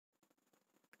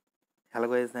Hello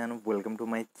guys and welcome to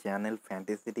my channel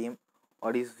fantasy team.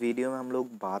 और इस video में हम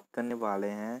लोग बात करने वाले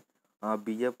हैं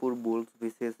बीजापुर बुल्स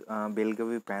विसेस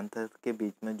बेलगावी पैंथर्स के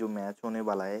बीच में जो मैच होने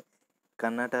वाला है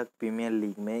कर्नाटक प्रीमियर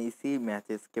लीग में, इसी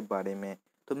मैचेस के बारे में।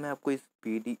 तो मैं आपको इस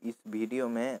वीडियो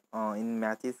में इन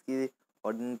मैचेस की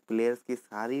और इन प्लेयर्स की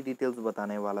सारी डिटेल्स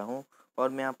बताने वाला हूं। और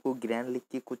मैं आपको ग्रैंड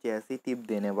लीग की कुछ ऐसी टिप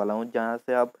देने वाला हूं जहां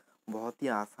से आप बहुत ही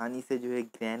आसानी से जो है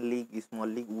grand league, small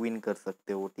league win कर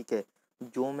सकते हो। ठीक है,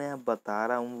 जो मैं अब बता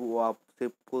रहा हूँ वो आप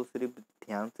सिर्फ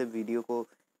ध्यान से वीडियो को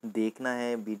देखना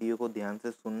है, वीडियो को ध्यान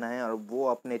से सुनना है और वो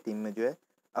अपने टीम में जो है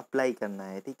अप्लाई करना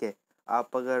है। ठीक है,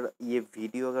 आप अगर ये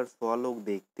वीडियो अगर 100 लोग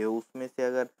देखते हो, उसमें से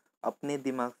अगर अपने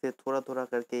दिमाग से थोड़ा थोड़ा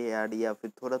करके ऐड या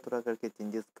फिर थोड़ा थोड़ा करके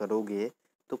चेंजेस करोगे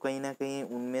तो कहीं ना कहीं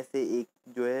उनमें से एक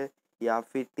जो है या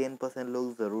फिर 10%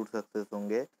 लोग ज़रूर सक्सेस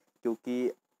होंगे।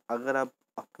 क्योंकि अगर आप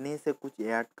अपने से कुछ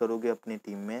ऐड करोगे अपनी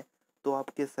टीम में तो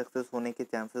आपके सक्सेस होने के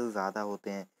चांसेस ज़्यादा होते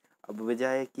हैं। अब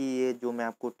बजाय कि ये जो मैं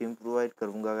आपको टीम प्रोवाइड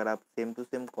करूँगा अगर आप सेम टू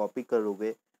सेम कॉपी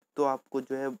करोगे तो आपको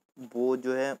जो है वो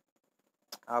जो है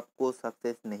आपको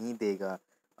सक्सेस नहीं देगा।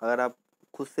 अगर आप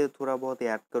खुद से थोड़ा बहुत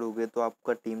ऐड करोगे तो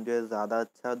आपका टीम जो है ज़्यादा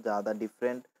अच्छा, ज़्यादा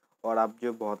डिफरेंट और आप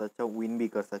जो बहुत अच्छा विन भी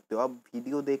कर सकते हो। अब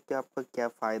वीडियो देख के आपका क्या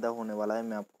फ़ायदा होने वाला है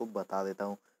मैं आपको बता देता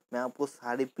हूँ। मैं आपको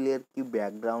सारे प्लेयर की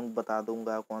बैकग्राउंड बता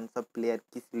दूंगा, कौन सा प्लेयर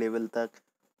किस लेवल तक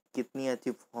कितनी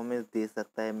अच्छी परफॉर्मेंस दे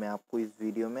सकता है, मैं आपको इस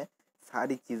वीडियो में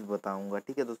सारी चीज़ बताऊंगा।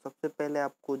 ठीक है, तो सबसे पहले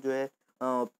आपको जो है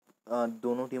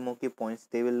दोनों टीमों के पॉइंट्स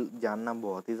टेबल जानना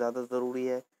बहुत ही ज़्यादा ज़रूरी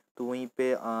है। तो वहीं पे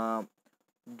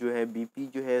जो है बीपी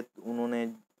जो है उन्होंने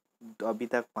अभी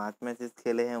तक 5 मैचेस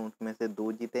खेले हैं, उसमें से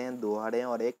 2 जीते हैं, 2 हारे हैं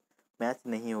और 1 मैच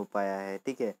नहीं हो पाया है।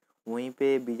 ठीक है, वहीं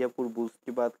पे बीजापुर बुल्स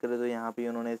की बात करें तो यहाँ पे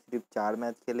उन्होंने सिर्फ 4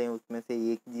 मैच खेले हैं, उसमें से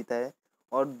 1 जीता है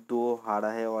और 2 हारा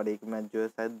है और 1 मैच जो है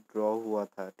शायद ड्रॉ हुआ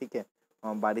था। ठीक है,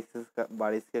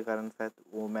 बारिश के कारण शायद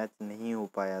वो मैच नहीं हो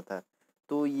पाया था।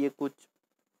 तो ये कुछ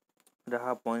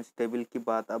रहा पॉइंट्स टेबल की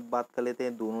बात। अब बात कर लेते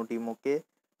हैं दोनों टीमों के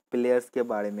प्लेयर्स के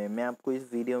बारे में। मैं आपको इस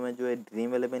वीडियो में जो है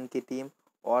ड्रीम 11 की टीम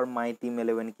और माई टीम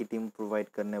 11 की टीम प्रोवाइड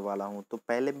करने वाला हूं। तो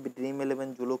पहले ड्रीम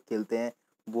 11 जो लोग खेलते हैं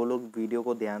वो लोग वीडियो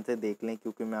को ध्यान से देख लें,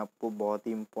 क्योंकि मैं आपको बहुत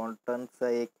ही इम्पोर्टेंट सा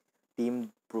एक टीम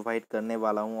प्रोवाइड करने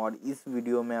वाला हूँ। और इस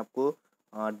वीडियो में आपको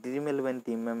ड्रीम 11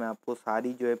 टीम में मैं आपको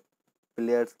सारी जो है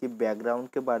प्लेयर्स की बैकग्राउंड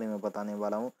के बारे में बताने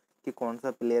वाला हूँ कि कौन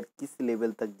सा प्लेयर किस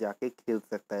लेवल तक जाके खेल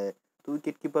सकता है। तो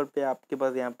विकेट कीपर पे आपके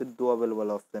पास यहाँ पे 2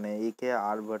 अवेलेबल ऑप्शन है, एक है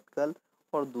आर भटकल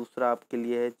और दूसरा आपके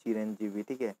लिए है चिरंजीवी।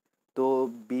 ठीक है, तो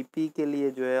बीपी के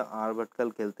लिए जो है आर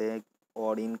भटकल खेलते हैं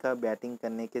और इनका बैटिंग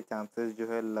करने के चांसेस जो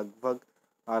है लगभग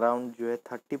अराउंड जो है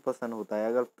 30% होता है।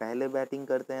 अगर पहले बैटिंग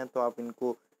करते हैं तो आप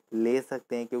इनको ले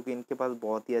सकते हैं, क्योंकि इनके पास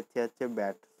बहुत ही अच्छे अच्छे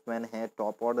बैट्समैन हैं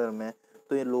टॉप ऑर्डर में।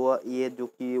 तो ये जो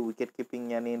कि विकेट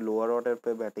कीपिंग यानी लोअर ऑर्डर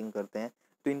पे बैटिंग करते हैं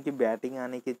तो इनकी बैटिंग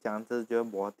आने के चांसेस जो है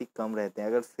बहुत ही कम रहते हैं।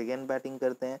 अगर सेकेंड बैटिंग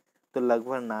करते हैं तो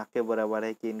लगभग ना के बराबर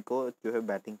है कि इनको जो है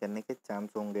बैटिंग करने के चांस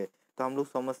होंगे। तो हम लोग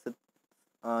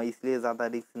इसलिए ज़्यादा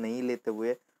रिस्क नहीं लेते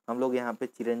हुए हम लोग यहाँ पे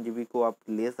चिरंजीवी को आप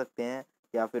ले सकते हैं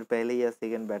या फिर पहले या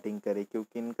सेकंड बैटिंग करें,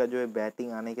 क्योंकि इनका जो है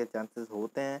बैटिंग आने के चांसेस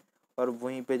होते हैं और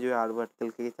वहीं पे जो है आर भटकल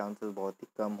के चांसेस बहुत ही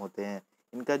कम होते हैं।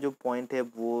 इनका जो पॉइंट है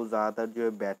वो ज़्यादातर जो है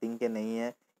बैटिंग के नहीं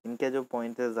है, इनके जो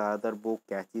पॉइंट है ज़्यादातर वो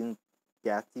कैचिंग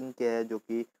के है, जो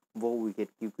कि वो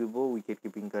विकेट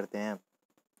कीपिंग करते हैं।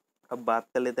 अब बात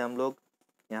कर लेते हैं हम लोग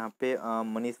यहाँ पे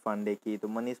मनीष पांडे की। तो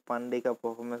मनीष पांडे का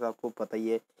परफॉर्मेंस आपको पता ही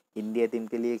है, इंडिया टीम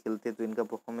के लिए खेलते तो इनका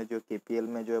परफॉर्मेंस जो केपीएल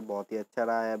में जो है बहुत ही अच्छा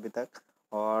रहा है अभी तक।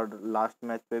 और लास्ट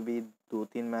मैच पे भी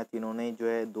 2-3 मैच इन्होंने ही जो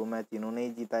है 2 मैच इन्होंने ही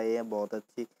जिताए हैं बहुत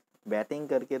अच्छी बैटिंग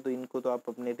करके। तो इनको तो आप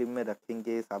अपनी टीम में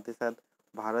रखेंगे। साथ ही साथ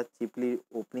भारत चीपली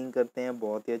ओपनिंग करते हैं,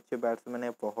 बहुत ही अच्छे बैट्समैन है।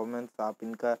 परफॉर्मेंस आप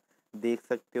इनका देख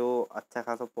सकते हो, अच्छा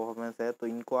खासा परफॉर्मेंस है। तो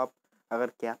इनको आप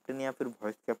अगर कैप्टन या फिर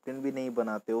वाइस कैप्टन भी नहीं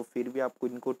बनाते हो फिर भी आपको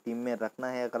इनको टीम में रखना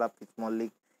है अगर आप स्मॉल लीग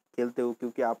खेलते हो,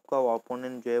 क्योंकि आपका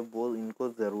ओपोनेंट जो है वो इनको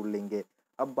ज़रूर लेंगे।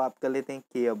 अब बात कर लेते हैं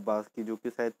के अब्बास की, जो कि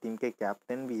शायद टीम के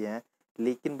कैप्टन भी हैं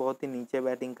लेकिन बहुत ही नीचे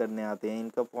बैटिंग करने आते हैं।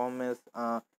 इनका परफॉर्मेंस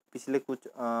पिछले कुछ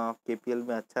केपीएल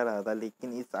में अच्छा रहा था,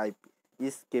 लेकिन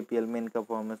इस केपीएल में इनका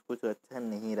परफॉर्मेंस कुछ अच्छा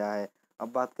नहीं रहा है।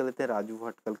 अब बात कर लेते हैं राजू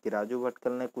भटकल की। राजू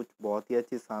भटकल ने कुछ बहुत ही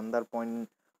अच्छी शानदार पॉइंट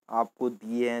आपको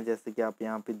दिए हैं, जैसे कि आप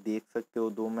यहाँ पे देख सकते हो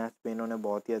 2 मैच पे इन्होंने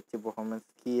बहुत ही अच्छी परफॉर्मेंस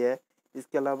की है।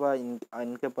 इसके अलावा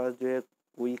इनके पास जो है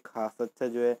कोई खास अच्छा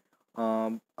जो है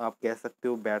आप कह सकते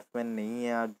हो बैट्समैन नहीं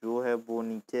है, जो है वो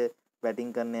नीचे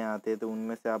बैटिंग करने आते हैं। तो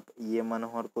उनमें से आप ये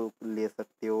मनोहर को ले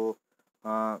सकते हो,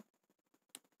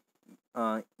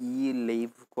 ई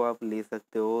लीव को आप ले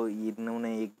सकते हो,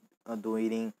 इन्होंने 1-2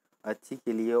 इनिंग अच्छी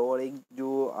खेली है। और एक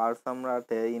जो आर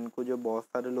सम्राट है, इनको जो बहुत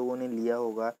सारे लोगों ने लिया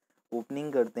होगा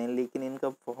ओपनिंग करते हैं, लेकिन इनका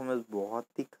परफॉर्मेंस बहुत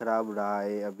ही ख़राब रहा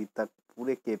है अभी तक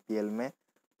पूरे केपीएल में।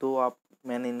 तो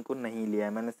मैंने इनको नहीं लिया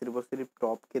है, मैंने सिर्फ और सिर्फ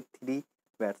टॉप के 3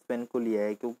 बैट्समैन को लिया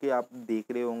है, क्योंकि आप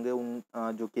देख रहे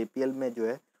होंगे जो केपीएल में जो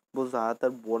है वो ज़्यादातर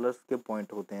बॉलर्स के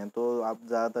पॉइंट होते हैं, तो आप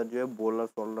ज़्यादातर जो है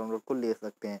बॉलर्स ऑलराउंडर को ले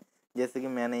सकते हैं। जैसे कि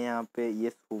मैंने यहाँ पे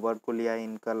ये हुबर को लिया है,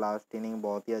 इनका लास्ट इनिंग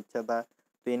बहुत ही अच्छा था,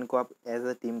 तो इनको आप एज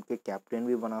अ टीम के कैप्टन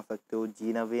भी बना सकते हो।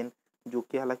 जी नवीन, जो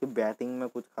कि हालांकि बैटिंग में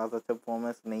कुछ खास अच्छा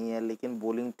परफॉर्मेंस नहीं है, लेकिन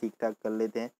बॉलिंग ठीक ठाक कर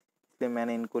लेते हैं, इसलिए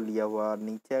मैंने इनको लिया हुआ। और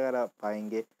नीचे अगर आप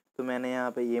पाएंगे तो मैंने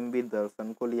यहाँ पे एम बी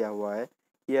दर्शन को लिया हुआ है,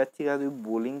 ये अच्छी खासी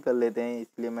बॉलिंग कर लेते हैं,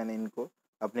 इसलिए मैंने इनको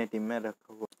अपने टीम में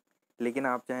रखा हुआ। लेकिन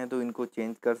आप चाहें तो इनको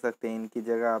चेंज कर सकते हैं, इनकी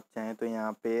जगह आप चाहें तो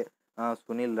यहाँ पे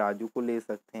सुनील राजू को ले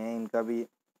सकते हैं। इनका भी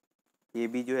ये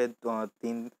भी जो है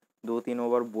 2-3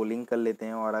 ओवर बॉलिंग कर लेते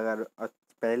हैं, और अगर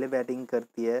पहले बैटिंग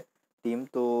करती है टीम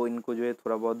तो इनको जो है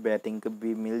थोड़ा बहुत बैटिंग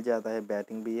भी मिल जाता है,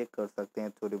 बैटिंग भी ये कर सकते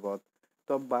हैं थोड़ी बहुत।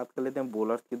 तो अब बात कर लेते हैं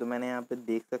बॉलर्स की। तो मैंने यहाँ पे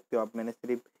देख सकते हो आप, मैंने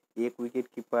सिर्फ 1 विकेट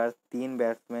कीपर, 3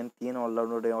 बैट्समैन, 3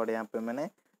 ऑलराउंडर, और यहाँ पे मैंने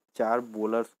 4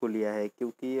 बॉलर्स को लिया है,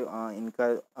 क्योंकि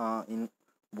इन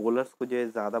बॉलर्स को जो है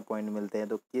ज़्यादा पॉइंट मिलते हैं।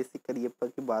 तो केसी करियप्पा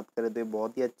की बात करें तो ये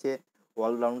बहुत ही अच्छे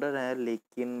ऑलराउंडर हैं,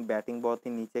 लेकिन बैटिंग बहुत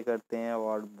ही नीचे करते हैं,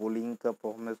 और बॉलिंग का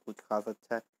परफॉर्मेंस कुछ खास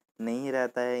अच्छा नहीं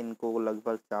रहता है। इनको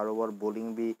लगभग 4 ओवर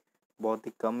बॉलिंग भी बहुत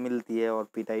ही कम मिलती है, और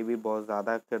पिटाई भी बहुत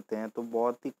ज़्यादा करते हैं, तो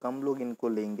बहुत ही कम लोग इनको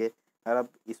लेंगे। अगर आप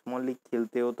स्मॉल लीग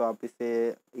खेलते हो तो आप इसे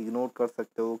इग्नोर कर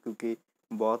सकते हो, क्योंकि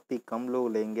बहुत ही कम लोग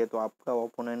लेंगे। तो आपका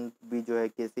ओपोनेंट भी जो है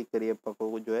केसी करियप्पा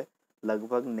को जो है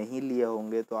लगभग नहीं लिए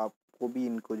होंगे, तो आपको भी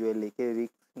इनको जो है लेके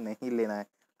रिस्क नहीं लेना है।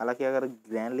 हालांकि अगर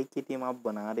ग्रैंड लीग की टीम आप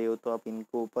बना रहे हो तो आप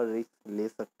इनको ऊपर रिस्क ले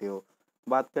सकते हो।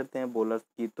 बात करते हैं बॉलर्स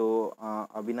की, तो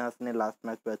अविनाश ने लास्ट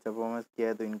मैच पे अच्छा परफॉर्मेंस किया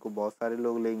है, तो इनको बहुत सारे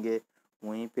लोग लेंगे।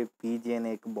 वहीं पे पीजेन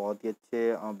एक बहुत ही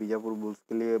अच्छे बीजापुर बुल्स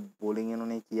के लिए बॉलिंग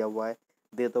इन्होंने किया हुआ है,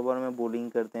 डेथ ओवर में बॉलिंग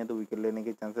करते हैं तो विकेट लेने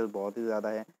के चांसेस बहुत ही ज़्यादा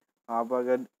है। आप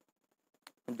अगर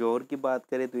जौहर की बात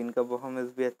करें तो इनका परफॉर्मेंस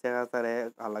भी अच्छा खासा रहा है,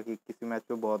 हालांकि किसी मैच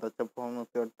पे बहुत अच्छा परफॉर्मेंस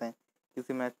करते हैं,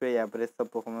 किसी मैच पे एवरेज सा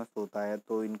परफॉर्मेंस होता है,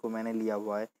 तो इनको मैंने लिया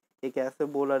हुआ है। एक ऐसे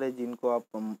बॉलर है जिनको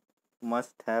आप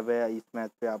मस्ट हैव है इस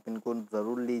मैच पे, आप इनको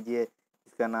ज़रूर लीजिए।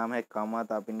 इसका नाम है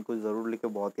कामत, आप इनको ज़रूर लिखे,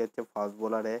 बहुत ही अच्छे फास्ट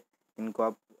बॉलर है, इनको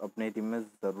आप अपने टीम में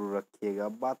ज़रूर रखिएगा।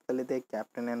 अब बात कर लेते हैं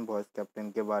कैप्टन एंड वॉइस कैप्टन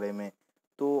के बारे में।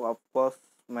 तो ऑफकोर्स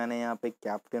मैंने यहाँ पे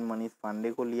कैप्टन मनीष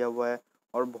पांडे को लिया हुआ है,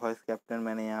 और वॉइस कैप्टन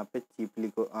मैंने यहाँ पे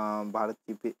भारत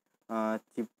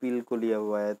चिपिल को लिया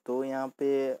हुआ है। तो यहाँ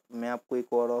पे मैं आपको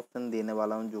एक और ऑप्शन देने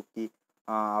वाला हूँ, जो कि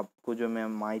आपको जो मैं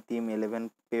माई टीम 11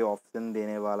 पे ऑप्शन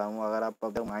देने वाला हूँ।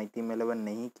 अगर माई टीम 11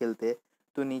 नहीं खेलते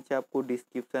तो नीचे आपको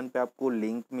डिस्क्रिप्शन पे आपको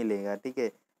लिंक मिलेगा, ठीक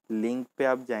है। लिंक पे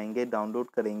आप जाएंगे, डाउनलोड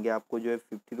करेंगे, आपको जो है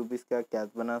 50 रुपीज़ का कैश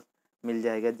बोनस मिल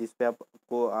जाएगा, जिस पे आप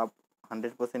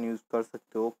 100% यूज़ कर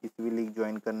सकते हो किसी भी लीग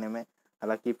ज्वाइन करने में।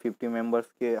 हालांकि 100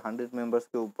 मेंबर्स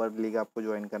के ऊपर लीग आपको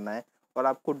ज्वाइन करना है, और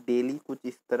आपको डेली कुछ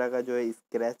इस तरह का जो है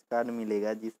स्क्रैच कार्ड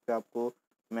मिलेगा, जिस पे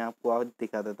मैं आपको आज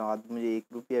दिखा देता हूँ। आज मुझे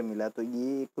 1 रुपया मिला, तो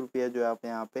ये 1 रुपया जो है आप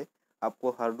यहाँ पे आपको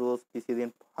हर रोज़ किसी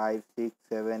दिन 5, 6,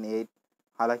 7, 8,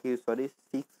 हालांकि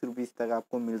 6 रुपीज़ तक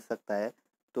आपको मिल सकता है।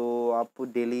 तो आप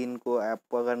डेली इनको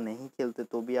ऐप अगर नहीं खेलते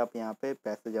तो भी आप यहाँ पे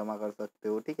पैसे जमा कर सकते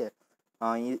हो, ठीक है।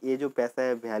 हाँ, ये जो पैसा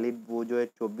है वैलिड वो जो है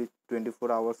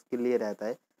 24 आवर्स के लिए रहता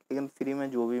है, लेकिन फ्री में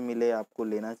जो भी मिले आपको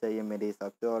लेना चाहिए मेरे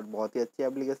हिसाब से, और बहुत ही अच्छी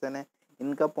एप्लीकेशन है।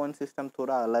 इनका पॉइंट सिस्टम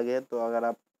थोड़ा अलग है, तो अगर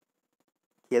आप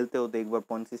खेलते हो तो एक बार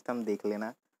पॉइंट सिस्टम देख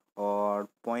लेना। और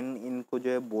पॉइंट इनको जो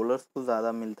है बॉलर्स को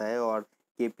ज़्यादा मिलता है, और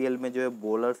केपीएल में जो है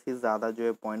बॉलर्स ही ज़्यादा जो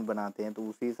है पॉइंट बनाते हैं, तो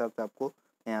उसी हिसाब से आपको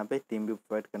यहाँ पे टीम भी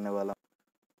प्रोवाइड करने वाला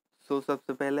हूँ।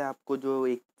 सबसे पहले आपको जो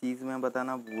एक चीज़ मैं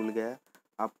बताना भूल गया,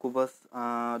 आपको बस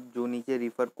जो नीचे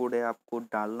रिफ़र कोड है आपको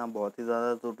डालना बहुत ही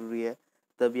ज़्यादा ज़रूरी है,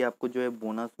 तभी आपको जो है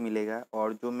बोनस मिलेगा।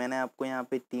 और जो मैंने आपको यहाँ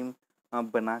पे टीम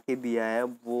बना के दिया है,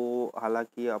 वो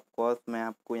हालांकि ऑफकोर्स मैं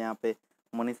आपको यहाँ पे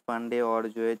मनीष पांडे और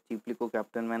जो है चिपली को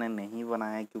कैप्टन मैंने नहीं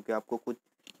बनाया है, क्योंकि आपको कुछ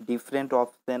डिफरेंट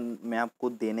ऑप्शन मैं आपको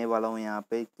देने वाला हूँ यहाँ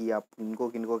पे कि आप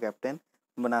किनको कैप्टन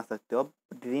बना सकते हो। अब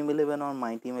ड्रीम11 और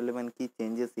माई टीम 11 की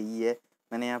चेंजेस यही है,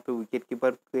 मैंने यहाँ पे विकेट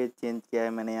कीपर पे चेंज किया है,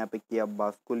 मैंने यहाँ पे किया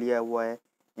अब्बास को लिया हुआ है।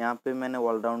 यहाँ पे मैंने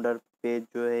ऑलराउंडर पे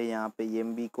जो है यहाँ पे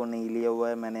एमबी को नहीं लिया हुआ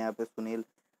है, मैंने यहाँ पे सुनील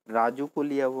राजू को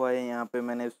लिया हुआ है, यहाँ पे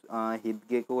मैंने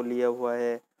हिदगे को लिया हुआ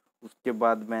है। उसके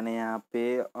बाद मैंने यहाँ पे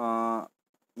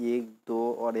 1,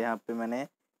 2 और यहाँ पे मैंने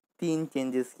 3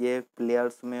 चेंजेस किए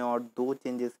प्लेयर्स में, और 2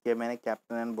 चेंजेस किए मैंने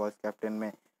कैप्टन एंड वॉइस कैप्टन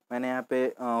में। मैंने यहाँ पे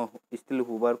स्टिल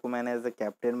हुबर को मैंने एज ए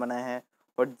कैप्टन बनाया है,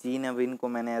 और जी नवीन को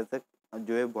मैंने एज ए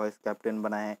जो है वॉइस कैप्टन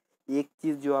बनाया है। एक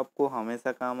चीज़ जो आपको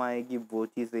हमेशा काम आएगी वो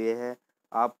चीज़ ये है,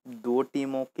 आप 2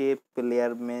 टीमों के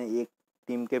प्लेयर में एक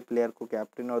टीम के प्लेयर को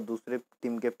कैप्टन और दूसरे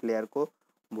टीम के प्लेयर को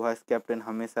वॉइस कैप्टन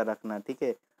हमेशा रखना, ठीक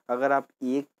है। अगर आप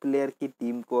एक प्लेयर की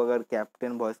टीम को अगर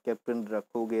कैप्टन वॉइस कैप्टन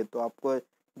रखोगे तो आपको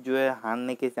जो है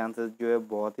हारने के चांसेस जो है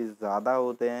बहुत ही ज़्यादा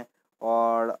होते हैं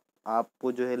और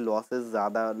आपको जो है लॉसेस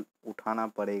ज़्यादा उठाना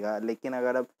पड़ेगा। लेकिन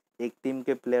अगर आप एक टीम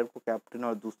के प्लेयर को कैप्टन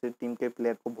और दूसरी टीम के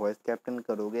प्लेयर को वॉइस कैप्टन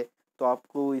करोगे तो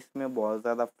आपको इसमें बहुत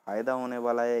ज़्यादा फ़ायदा होने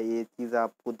वाला है। ये चीज़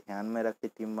आपको ध्यान में रख के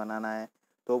टीम बनाना है।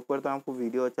 तो ऊपर तो आपको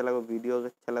वीडियो अच्छा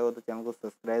लगा तो चैनल को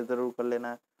सब्सक्राइब ज़रूर कर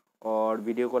लेना और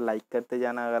वीडियो को लाइक करते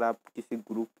जाना। अगर आप किसी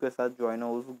ग्रुप के साथ ज्वाइन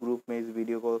हो उस ग्रुप में इस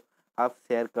वीडियो को आप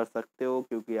शेयर कर सकते हो।